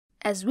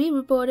As we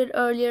reported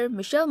earlier,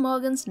 Mishael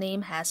Morgan's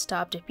name has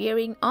stopped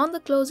appearing on the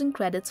closing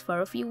credits for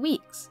a few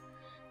weeks.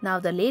 Now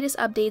the latest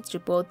updates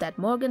report that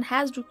Morgan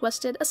has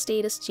requested a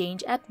status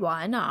change at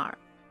Y&R.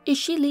 Is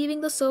she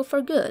leaving the show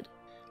for good?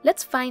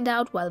 Let's find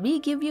out while we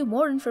give you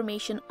more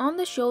information on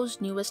the show's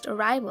newest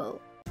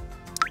arrival.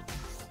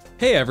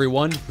 Hey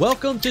everyone,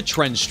 welcome to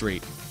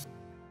TrendStreet.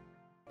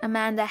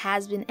 Amanda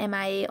has been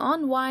MIA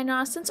on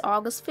Y&R since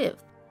August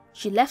 5th.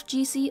 She left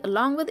GC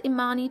along with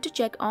Imani to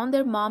check on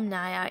their mom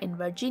Naya in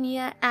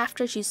Virginia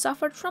after she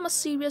suffered from a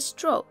serious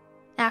stroke.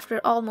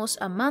 After almost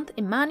a month,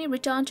 Imani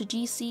returned to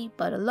GC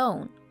but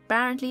alone.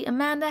 Apparently,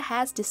 Amanda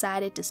has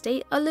decided to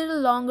stay a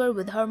little longer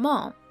with her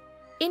mom.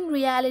 In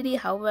reality,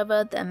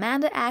 however, the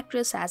Amanda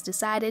actress has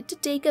decided to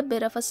take a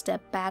bit of a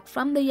step back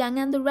from The Young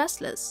and the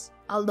Restless,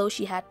 although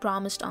she had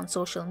promised on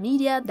social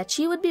media that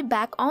she would be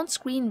back on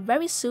screen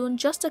very soon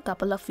just a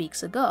couple of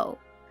weeks ago.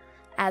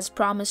 As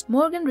promised,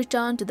 Morgan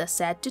returned to the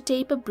set to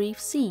tape a brief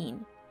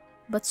scene.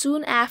 But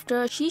soon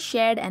after, she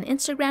shared an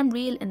Instagram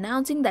reel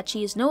announcing that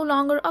she is no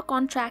longer a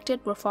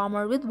contracted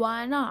performer with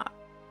Y&R.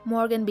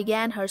 Morgan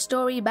began her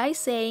story by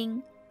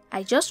saying,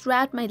 "I just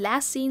wrapped my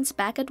last scenes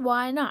back at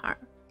Y&R,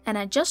 and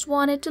I just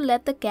wanted to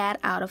let the cat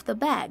out of the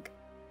bag.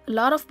 A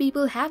lot of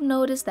people have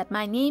noticed that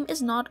my name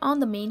is not on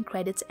the main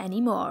credits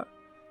anymore,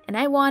 and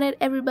I wanted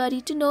everybody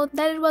to know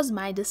that it was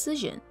my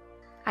decision.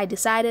 I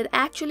decided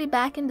actually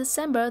back in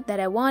December that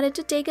I wanted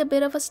to take a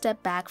bit of a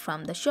step back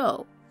from the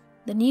show."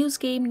 The news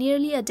came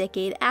nearly a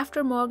decade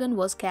after Morgan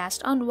was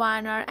cast on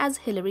Y&R as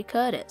Hillary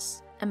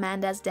Curtis,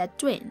 Amanda's dead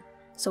twin.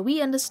 So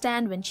we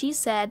understand when she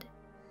said,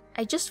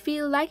 "I just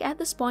feel like at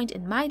this point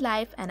in my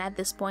life and at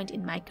this point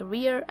in my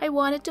career, I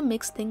wanted to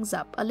mix things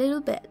up a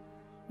little bit."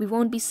 We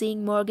won't be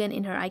seeing Morgan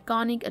in her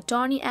iconic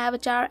attorney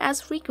avatar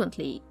as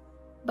frequently.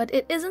 But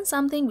it isn't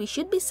something we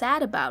should be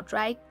sad about,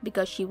 right?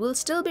 Because she will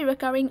still be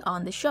recurring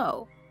on the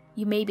show.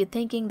 You may be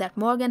thinking that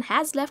Morgan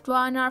has left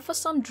Y&R for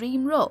some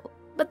dream role,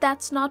 but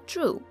that's not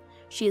true.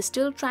 She is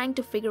still trying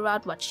to figure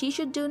out what she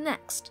should do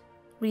next.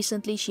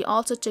 Recently, she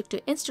also took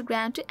to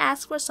Instagram to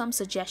ask for some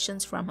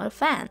suggestions from her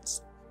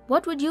fans.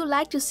 What would you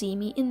like to see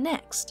me in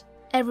next?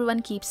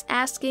 Everyone keeps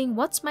asking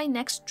what's my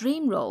next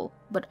dream role,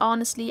 but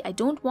honestly, I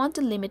don't want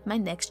to limit my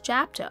next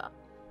chapter.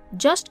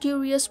 Just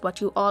curious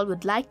what you all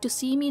would like to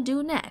see me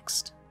do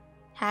next.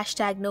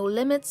 Hashtag no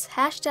limits,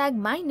 hashtag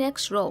my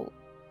next role.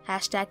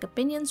 Hashtag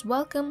opinions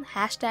welcome,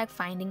 hashtag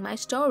finding my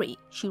story,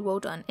 she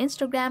wrote on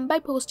Instagram by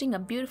posting a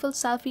beautiful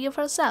selfie of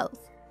herself.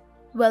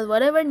 Well,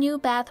 whatever new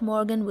path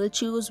Morgan will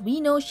choose, we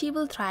know she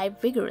will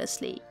thrive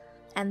vigorously.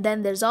 And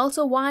then there's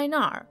also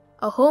Y&R,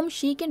 a home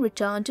she can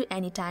return to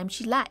anytime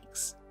she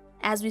likes.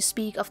 As we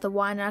speak of the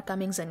Y&R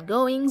comings and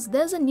goings,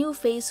 there's a new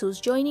face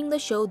who's joining the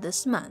show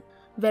this month.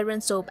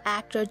 Veteran soap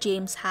actor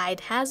James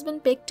Hyde has been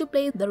picked to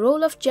play the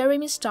role of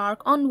Jeremy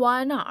Stark on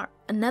Y&R,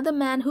 another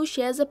man who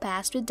shares a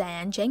past with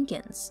Diane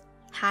Jenkins.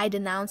 Hyde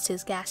announced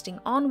his casting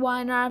on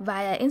Y&R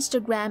via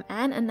Instagram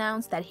and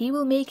announced that he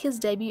will make his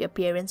debut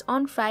appearance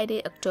on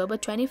Friday, October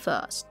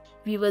 21st.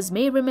 Viewers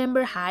may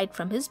remember Hyde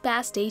from his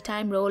past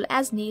daytime role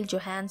as Neil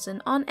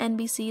Johansson on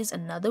NBC's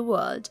Another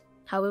World.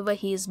 However,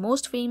 he is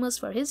most famous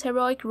for his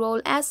heroic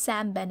role as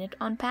Sam Bennett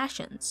on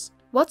Passions.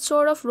 What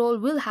sort of role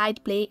will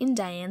Hyde play in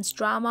Diane's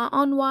drama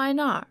on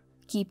Y&R?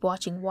 Keep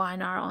watching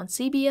Y&R on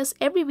CBS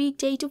every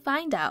weekday to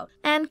find out,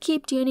 and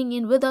keep tuning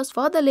in with us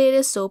for the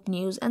latest soap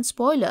news and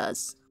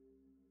spoilers.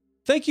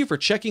 Thank you for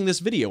checking this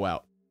video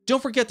out.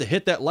 Don't forget to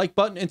hit that like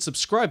button and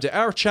subscribe to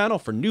our channel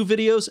for new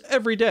videos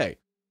every day.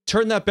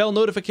 Turn that bell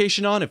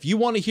notification on if you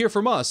want to hear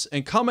from us,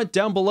 and comment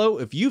down below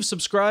if you've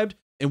subscribed,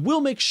 and we'll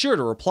make sure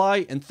to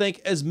reply and thank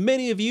as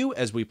many of you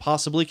as we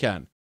possibly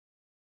can.